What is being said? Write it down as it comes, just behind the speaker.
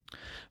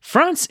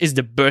France is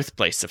the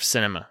birthplace of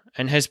cinema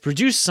and has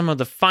produced some of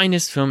the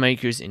finest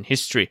filmmakers in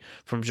history,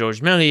 from Georges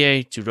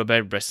Méliès to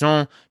Robert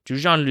Bresson to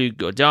Jean-Luc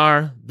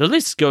Godard. The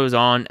list goes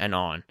on and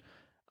on.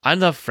 I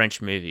love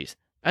French movies.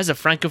 As a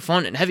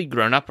francophone and having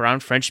grown up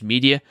around French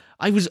media,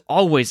 I was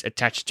always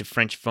attached to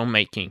French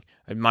filmmaking,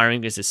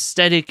 admiring its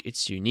aesthetic,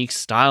 its unique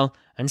style,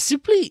 and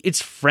simply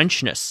its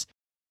Frenchness.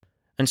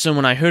 And so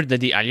when I heard that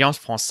the Alliance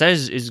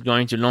Française is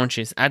going to launch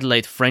its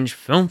Adelaide French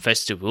Film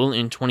Festival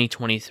in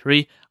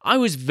 2023, I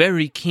was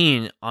very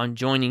keen on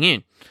joining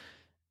in.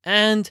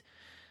 And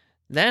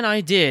then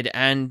I did,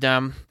 and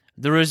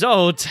the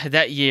result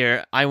that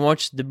year, I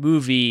watched the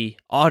movie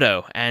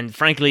Otto, and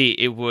frankly,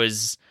 it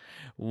was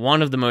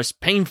one of the most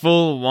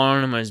painful, one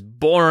of the most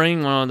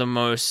boring, one of the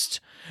most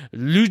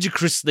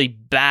ludicrously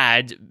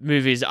bad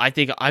movies I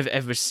think I've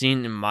ever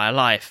seen in my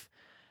life.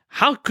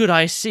 How could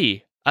I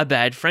see a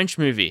bad French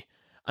movie?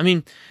 I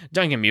mean,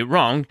 don't get me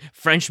wrong,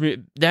 there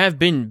have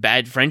been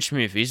bad French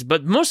movies,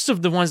 but most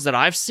of the ones that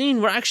I've seen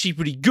were actually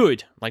pretty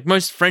good. Like,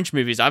 most French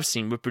movies I've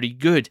seen were pretty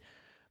good.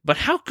 But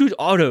how could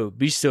Otto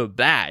be so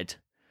bad?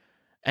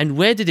 And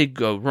where did it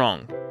go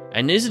wrong?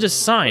 And is it a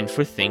sign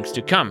for things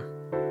to come?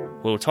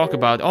 We'll talk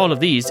about all of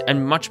these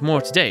and much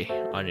more today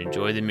on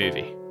Enjoy the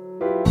Movie.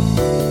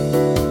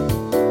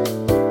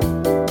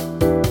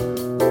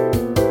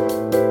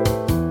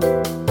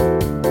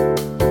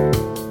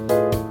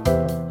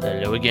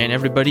 Again,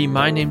 everybody,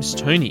 my name's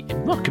Tony,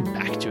 and welcome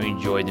back to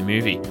Enjoy the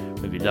Movie,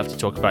 where we love to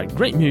talk about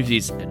great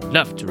movies and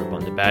love to rip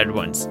on the bad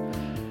ones.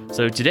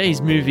 So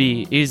today's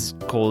movie is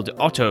called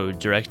Otto,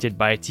 directed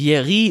by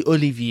Thierry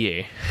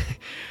Olivier.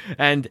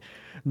 And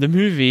the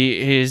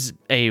movie is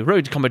a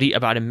road comedy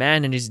about a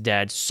man and his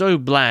dad so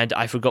bland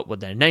I forgot what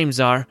their names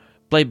are,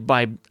 played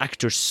by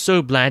actors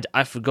so bland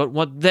I forgot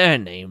what their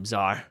names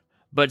are.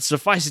 But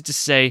suffice it to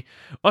say,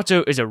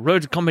 Otto is a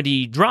road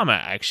comedy drama,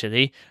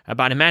 actually,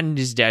 about a man and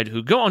his dad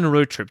who go on a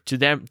road trip to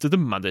the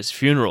mother's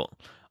funeral.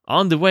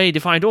 On the way, they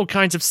find all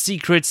kinds of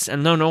secrets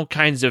and learn all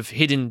kinds of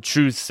hidden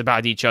truths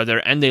about each other,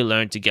 and they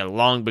learn to get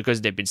along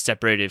because they've been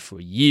separated for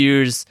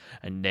years,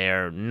 and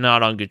they're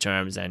not on good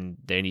terms, and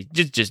they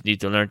just need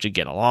to learn to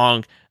get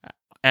along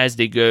as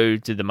they go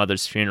to the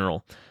mother's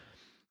funeral.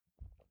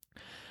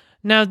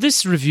 Now,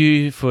 this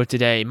review for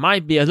today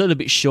might be a little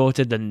bit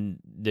shorter than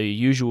the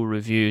usual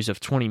reviews of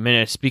 20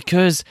 minutes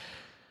because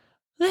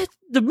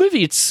the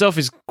movie itself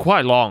is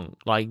quite long,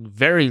 like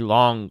very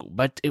long,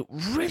 but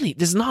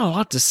there's not a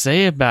lot to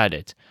say about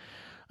it.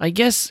 I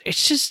guess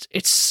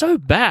it's so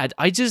bad.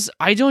 I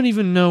don't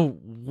even know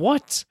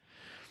what.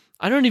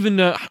 I don't even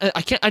know.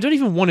 I don't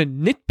even want to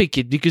nitpick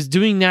it because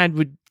doing that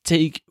would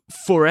take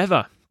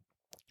forever.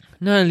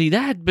 Not only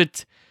that,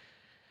 but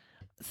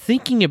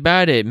thinking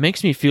about it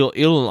makes me feel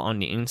ill on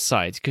the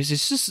inside because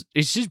it's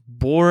just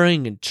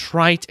boring and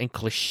trite and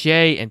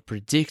cliche and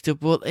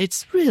predictable.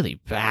 It's really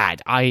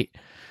bad. I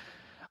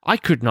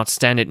could not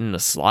stand it in the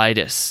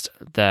slightest,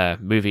 the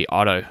movie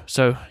Otto.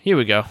 So here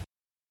we go.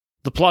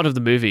 The plot of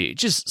the movie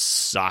just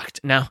sucked.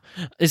 Now,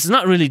 it's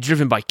not really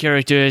driven by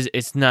characters.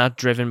 It's not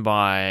driven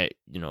by,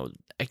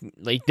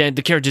 like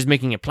the characters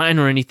making a plan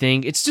or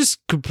anything. It's just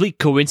complete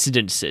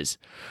coincidences.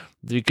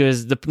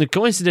 Because the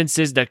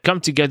coincidences that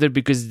come together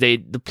because the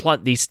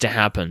plot needs to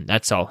happen.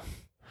 That's all.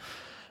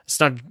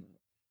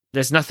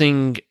 There's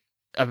nothing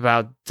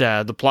about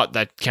the plot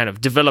that kind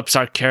of develops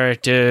our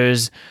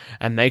characters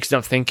and makes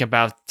them think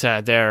about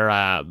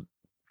their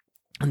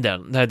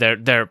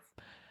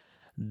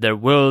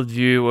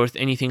worldview or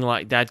anything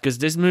like that. Because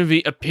this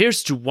movie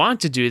appears to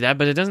want to do that,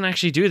 but it doesn't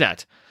actually do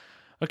that.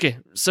 Okay,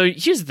 so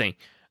here's the thing.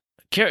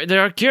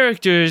 There are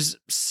characters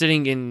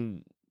sitting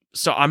in.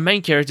 So our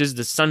main characters,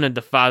 the son and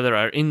the father,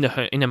 are in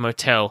a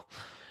motel,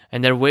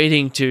 and they're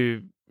waiting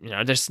to,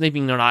 they're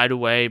sleeping the night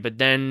away. But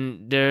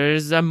then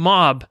there's a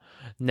mob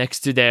next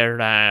to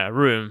their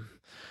room.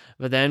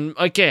 But then,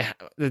 okay,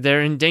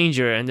 they're in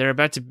danger, and they're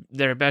about to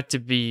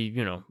be,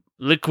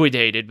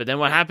 liquidated. But then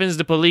what happens?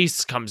 The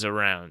police comes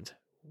around.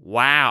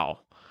 Wow,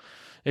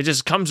 it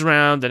just comes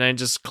around and then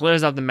just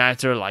clears up the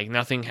matter like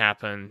nothing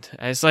happened.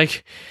 And it's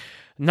like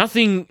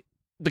nothing.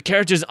 The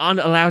characters aren't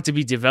allowed to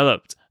be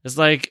developed. It's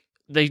like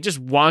they just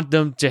want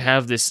them to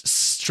have this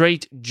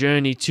straight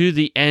journey to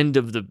the end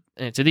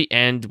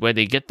where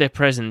they get their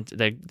present,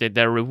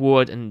 their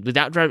reward, and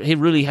without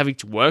really having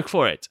to work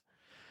for it.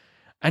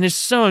 And it's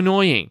so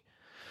annoying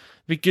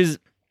because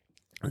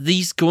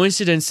these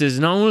coincidences,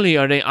 not only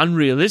are they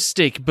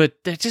unrealistic,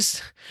 but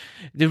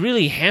they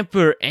really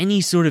hamper any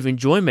sort of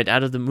enjoyment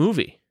out of the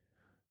movie.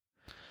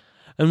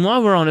 And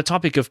while we're on the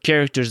topic of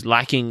characters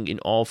lacking in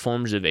all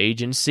forms of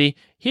agency,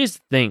 here's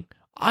the thing.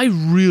 I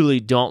really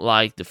don't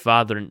like the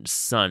father and the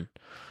son.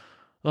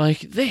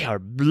 Like, they are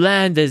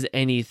bland as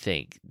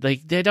anything.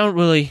 Like, they don't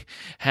really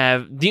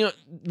have. We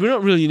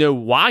don't really know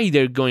why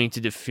they're going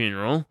to the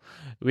funeral.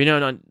 We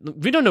don't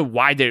know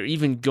why they're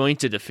even going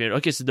to the funeral.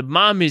 Okay, so the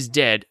mom is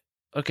dead.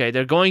 Okay,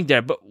 they're going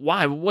there, but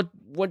why?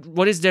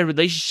 What is their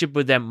relationship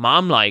with their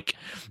mom like?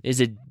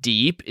 Is it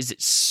deep? Is it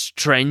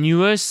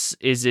strenuous?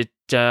 Is it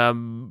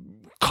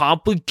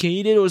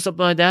complicated or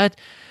something like that?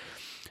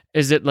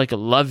 Is it like a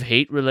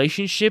love-hate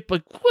relationship?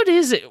 Like, what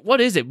is it?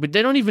 What is it? But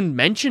they don't even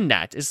mention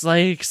that. It's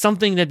like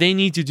something that they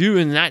need to do,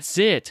 and that's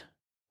it.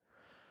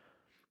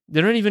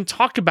 They don't even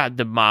talk about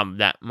the mom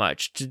that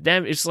much. To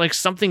them, it's like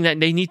something that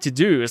they need to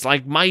do. It's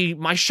like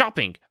my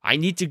shopping. I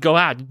need to go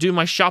out and do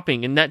my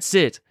shopping, and that's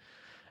it.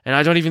 And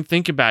I don't even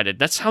think about it.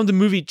 That's how the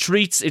movie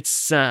treats its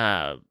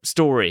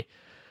story.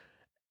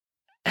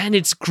 And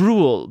it's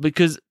cruel,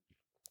 because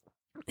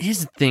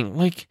here's the thing.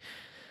 Like,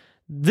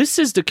 this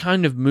is the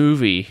kind of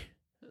movie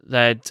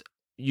that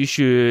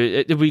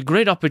it'd be a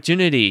great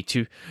opportunity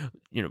to,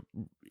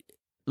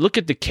 look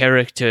at the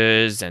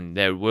characters and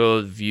their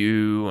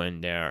worldview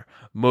and their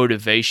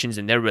motivations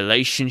and their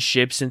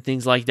relationships and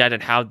things like that,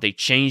 and how they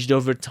changed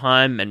over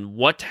time and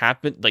what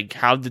happened. Like,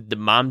 how did the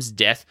mom's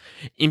death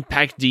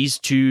impact these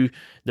two,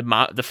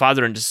 the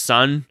father and the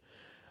son?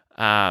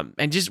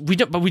 And just we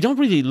don't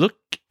really look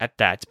at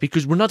that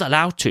because we're not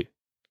allowed to.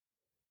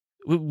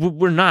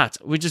 We're not.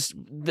 We just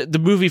the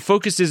movie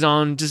focuses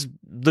on just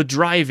the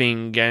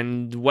driving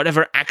and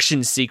whatever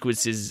action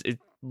sequences it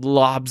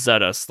lobs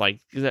at us. Like,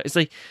 it's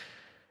like,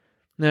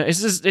 no,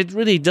 it's just, it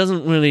really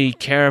doesn't really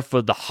care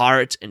for the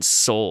heart and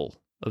soul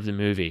of the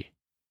movie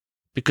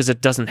because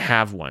it doesn't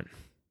have one.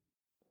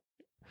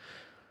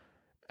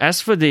 As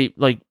for the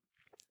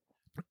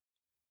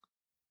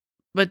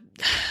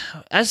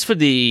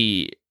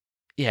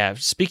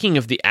speaking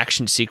of the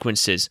action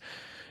sequences.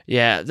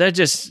 Yeah,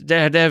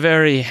 they're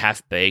very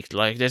half-baked.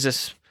 Like,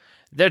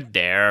 they're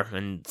there,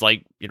 and it's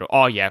like,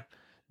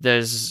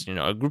 there's,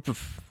 a group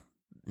of,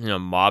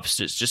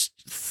 mobsters just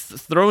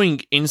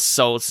throwing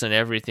insults and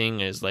everything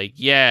is like,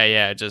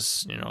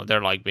 just, they're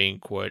like being,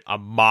 quote, a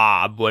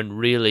mob, when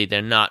really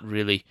they're not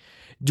really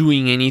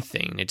doing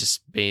anything.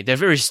 They're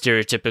very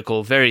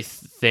stereotypical, very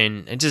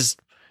thin, and just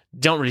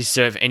don't really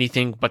serve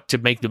anything but to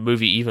make the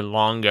movie even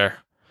longer.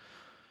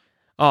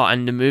 Oh,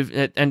 and the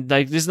movie, and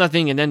like, there's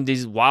nothing, and then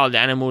these wild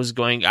animals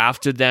going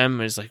after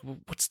them. It's like,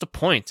 what's the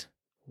point?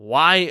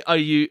 Why are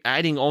you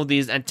adding all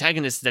these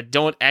antagonists that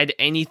don't add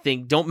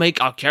anything, don't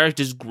make our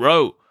characters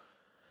grow?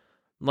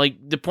 Like,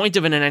 the point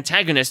of an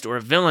antagonist or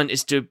a villain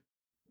is to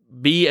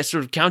be a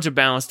sort of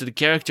counterbalance to the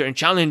character and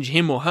challenge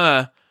him or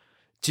her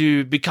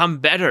to become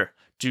better,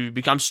 to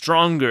become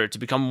stronger, to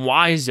become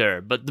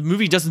wiser. But the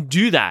movie doesn't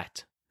do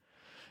that.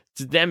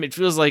 To them, it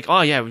feels like,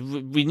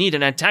 we need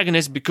an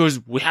antagonist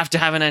because we have to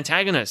have an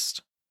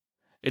antagonist.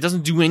 It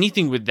doesn't do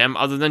anything with them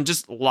other than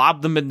just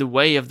lob them in the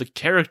way of the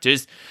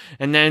characters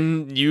and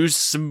then use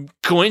some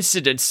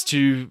coincidence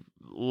to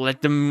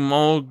let them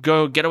all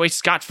get away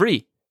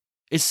scot-free.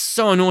 It's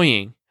so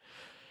annoying.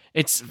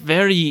 It's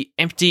very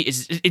empty.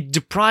 It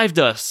deprived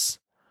us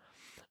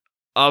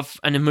of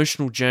an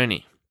emotional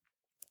journey.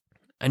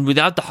 And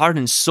without the heart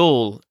and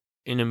soul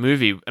in a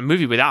movie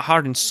without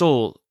heart and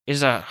soul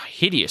is a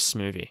hideous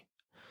movie.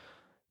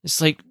 It's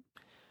like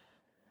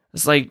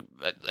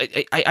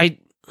I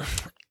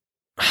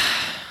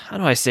how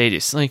do I say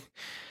this? Like,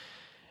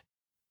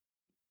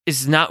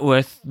 it's not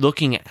worth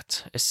looking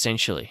at,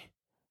 essentially.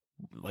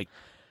 Like,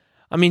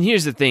 I mean,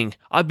 here's the thing.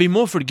 I'd be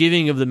more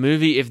forgiving of the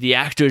movie if the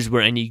actors were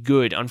any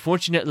good.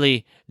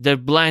 Unfortunately, they're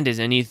bland as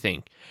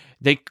anything.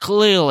 They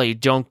clearly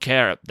don't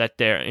care that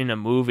they're in a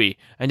movie,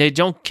 and they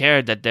don't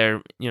care that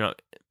they're,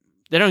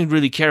 they don't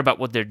really care about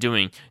what they're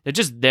doing. They're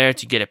just there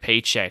to get a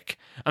paycheck.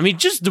 I mean,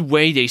 just the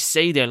way they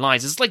say their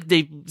lines, it's like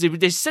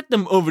they said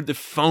them over the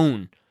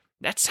phone.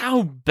 That's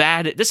how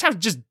bad, that's how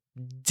just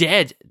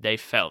dead they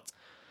felt.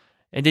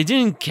 And they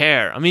didn't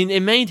care. I mean,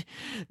 it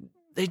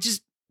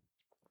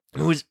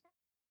was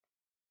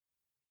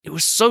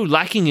so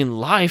lacking in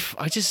life.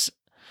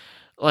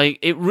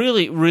 It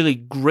really, really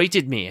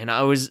grated me. And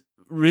I was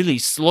really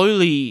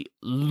slowly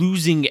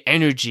losing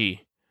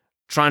energy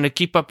trying to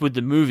keep up with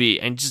the movie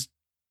and just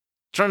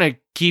trying to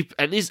keep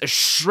at least a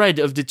shred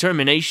of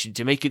determination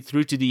to make it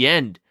through to the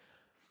end.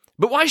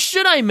 But why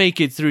should I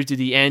make it through to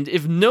the end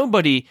if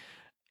nobody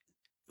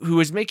who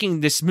was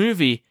making this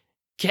movie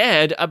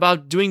cared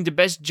about doing the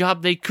best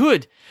job they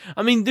could?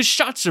 I mean, the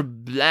shots are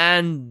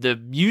bland, the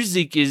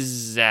music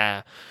is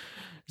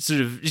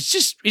it's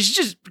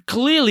just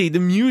clearly the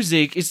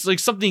music is like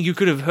something you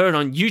could have heard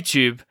on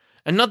YouTube,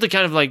 and not the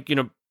kind of like,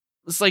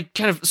 it's like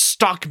kind of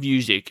stock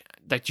music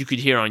that you could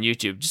hear on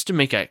YouTube, just to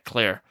make that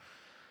clear.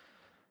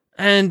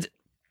 And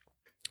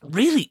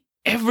really,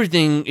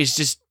 everything is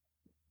just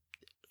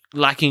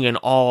lacking in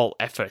all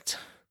effort.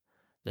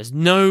 There's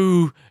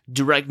no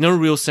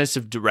real sense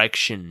of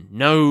direction,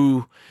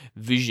 no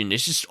vision.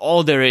 It's just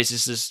all there is.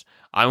 It's just,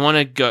 my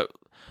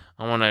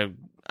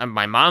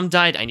mom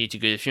died, I need to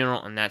go to the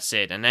funeral, and that's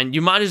it. And then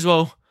you might as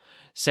well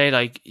say,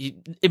 like,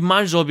 it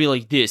might as well be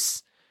like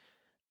this.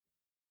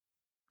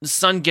 The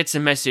son gets a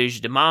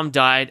message, the mom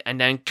died,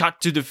 and then cut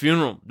to the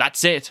funeral.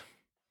 That's it.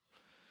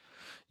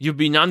 You'd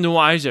be none the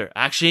wiser.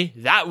 Actually,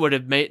 that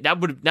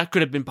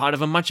could have been part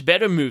of a much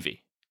better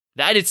movie.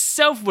 That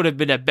itself would have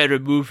been a better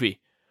movie,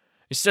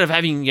 instead of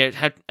having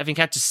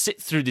had to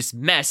sit through this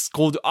mess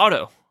called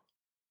Otto.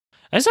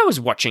 As I was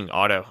watching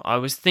Otto, I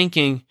was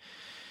thinking,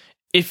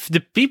 if the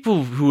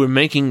people who were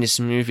making this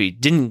movie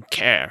didn't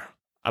care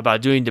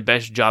about doing the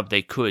best job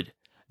they could,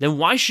 then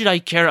why should I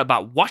care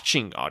about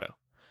watching Otto?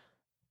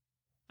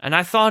 And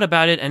I thought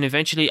about it, and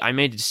eventually I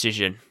made a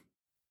decision.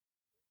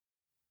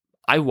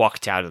 I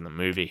walked out of the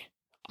movie.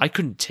 I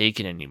couldn't take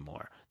it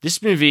anymore.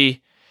 This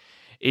movie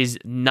is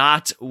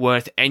not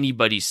worth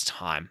anybody's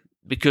time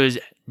because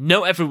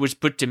no effort was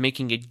put to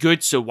making it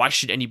good, so why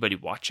should anybody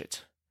watch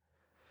it?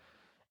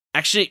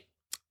 Actually,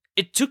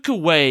 it took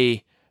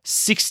away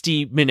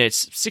 60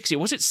 minutes, 60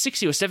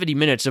 or 70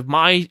 minutes of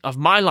my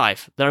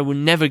life that I will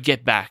never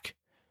get back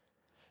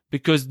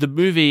because the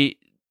movie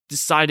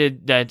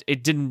decided that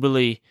it didn't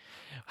really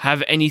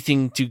have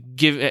anything to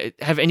give,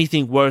 have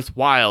anything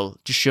worthwhile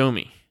to show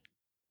me.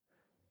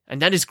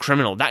 And that is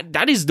criminal.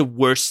 That is the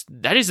worst.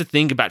 That is the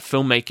thing about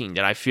filmmaking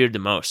that I fear the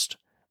most.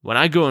 When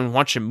I go and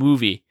watch a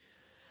movie,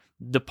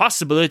 the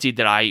possibility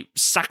that I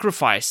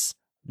sacrifice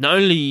not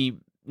only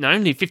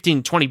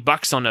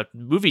 $15-20 on a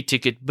movie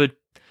ticket, but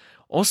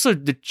also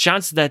the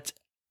chance that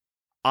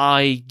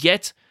I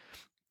get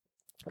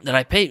that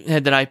I pay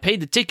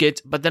the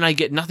ticket, but then I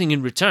get nothing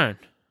in return.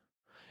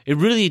 It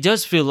really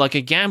does feel like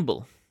a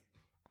gamble.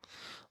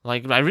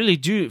 Like I really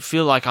do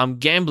feel like I'm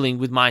gambling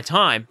with my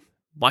time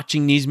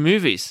watching these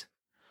movies.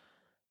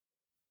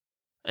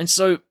 And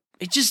so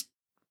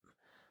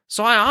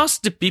I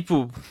asked the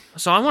people,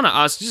 so I want to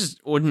ask just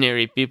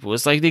ordinary people,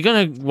 it's like they're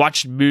going to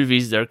watch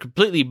movies that are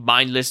completely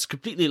mindless,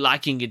 completely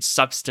lacking in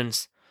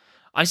substance.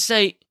 I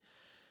say,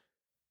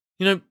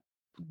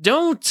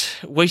 don't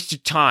waste your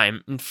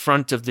time in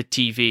front of the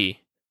TV,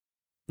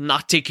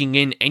 not taking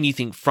in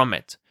anything from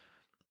it.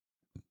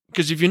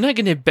 Because if you're not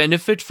going to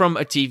benefit from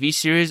a TV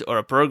series or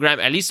a program,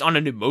 at least on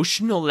an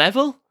emotional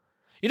level,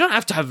 you don't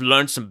have to have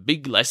learned some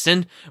big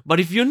lesson, but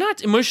if you're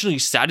not emotionally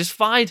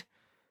satisfied,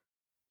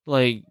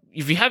 like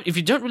if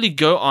you don't really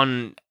go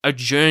on a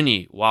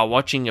journey while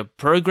watching a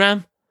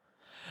program,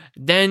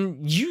 then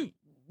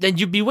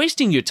you'd be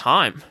wasting your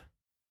time.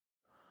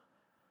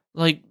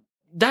 Like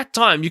that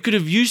time you could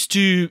have used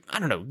to, I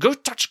don't know, go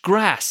touch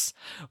grass,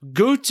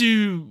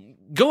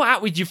 go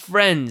out with your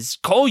friends,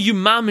 call your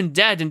mom and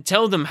dad and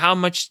tell them how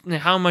much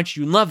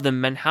you love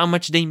them and how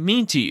much they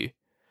mean to you.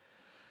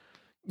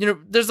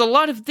 There's a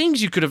lot of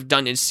things you could have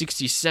done in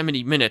 60,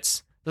 70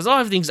 minutes. There's a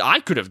lot of things I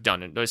could have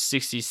done in those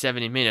 60,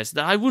 70 minutes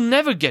that I will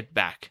never get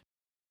back.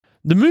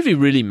 The movie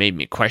really made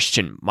me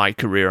question my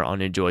career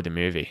on Enjoy the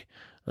Movie.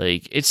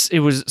 Like, it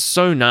was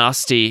so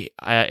nasty,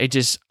 I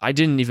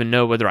didn't even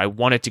know whether I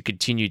wanted to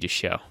continue the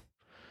show.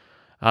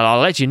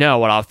 I'll let you know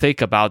what I'll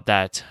think about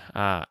that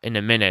in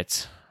a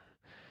minute.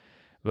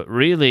 But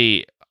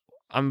really,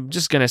 I'm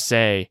just going to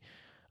say,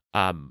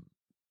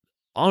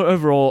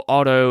 overall,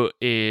 Otto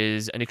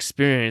is an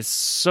experience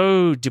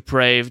so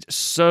depraved,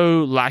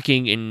 so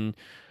lacking in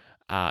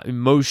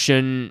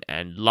emotion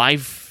and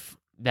life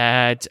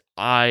that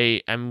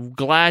I am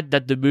glad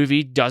that the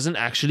movie doesn't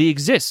actually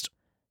exist.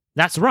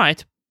 That's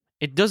right,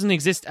 it doesn't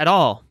exist at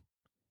all.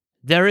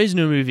 There is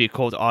no movie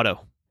called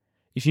Otto.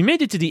 If you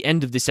made it to the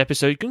end of this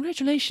episode,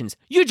 congratulations,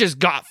 you just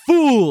got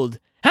fooled!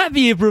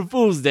 Happy April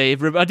Fool's Day,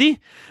 everybody!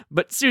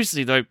 But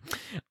seriously though,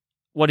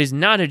 what is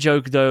not a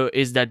joke, though,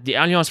 is that the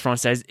Alliance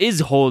Française is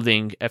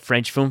holding a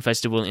French film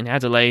festival in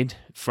Adelaide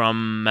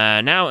from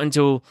now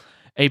until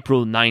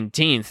April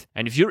 19th.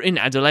 And if you're in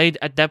Adelaide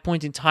at that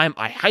point in time,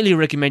 I highly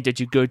recommend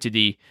that you go to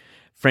the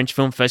French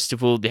Film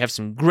Festival. They have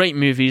some great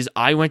movies.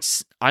 I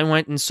went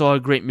and saw a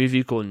great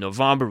movie called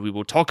November. We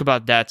will talk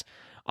about that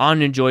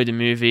on Enjoy the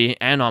Movie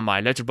and on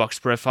my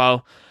Letterboxd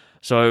profile.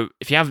 So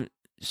if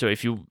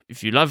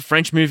you love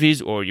French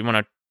movies or you want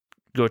to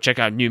go check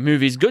out new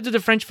movies, go to the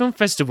French Film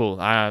Festival.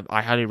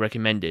 I highly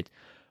recommend it.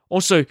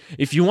 Also,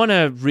 if you want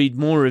to read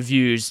more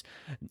reviews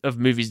of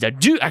movies that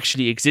do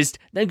actually exist,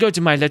 then go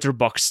to my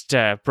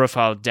Letterboxd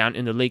profile down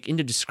in the link in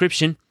the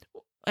description.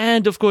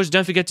 And of course,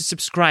 don't forget to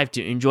subscribe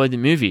to Enjoy the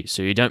Movie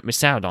so you don't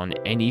miss out on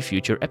any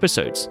future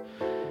episodes.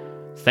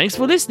 Thanks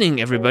for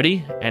listening,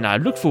 everybody, and I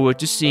look forward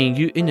to seeing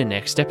you in the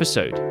next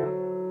episode.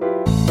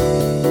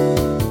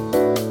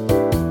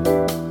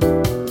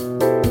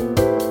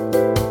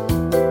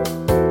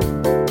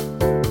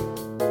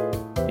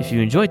 If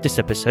you enjoyed this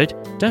episode,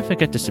 don't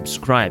forget to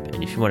subscribe,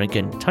 and if you want to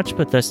get in touch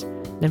with us,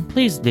 then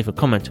please leave a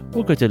comment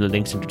or go to the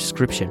links in the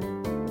description.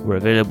 We're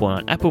available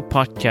on Apple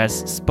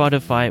Podcasts,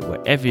 Spotify,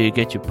 wherever you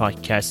get your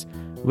podcasts.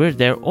 We're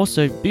there.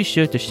 Also, be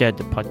sure to share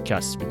the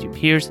podcasts with your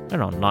peers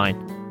and online.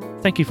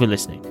 Thank you for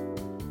listening.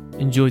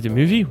 Enjoy the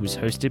Movie was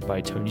hosted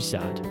by Tony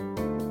Sad.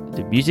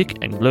 The music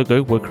and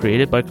logo were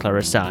created by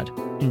Clara Sad.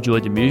 Enjoy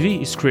the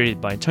Movie is created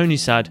by Tony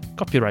Sad,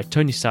 copyright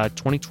Tony Sad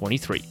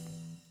 2023.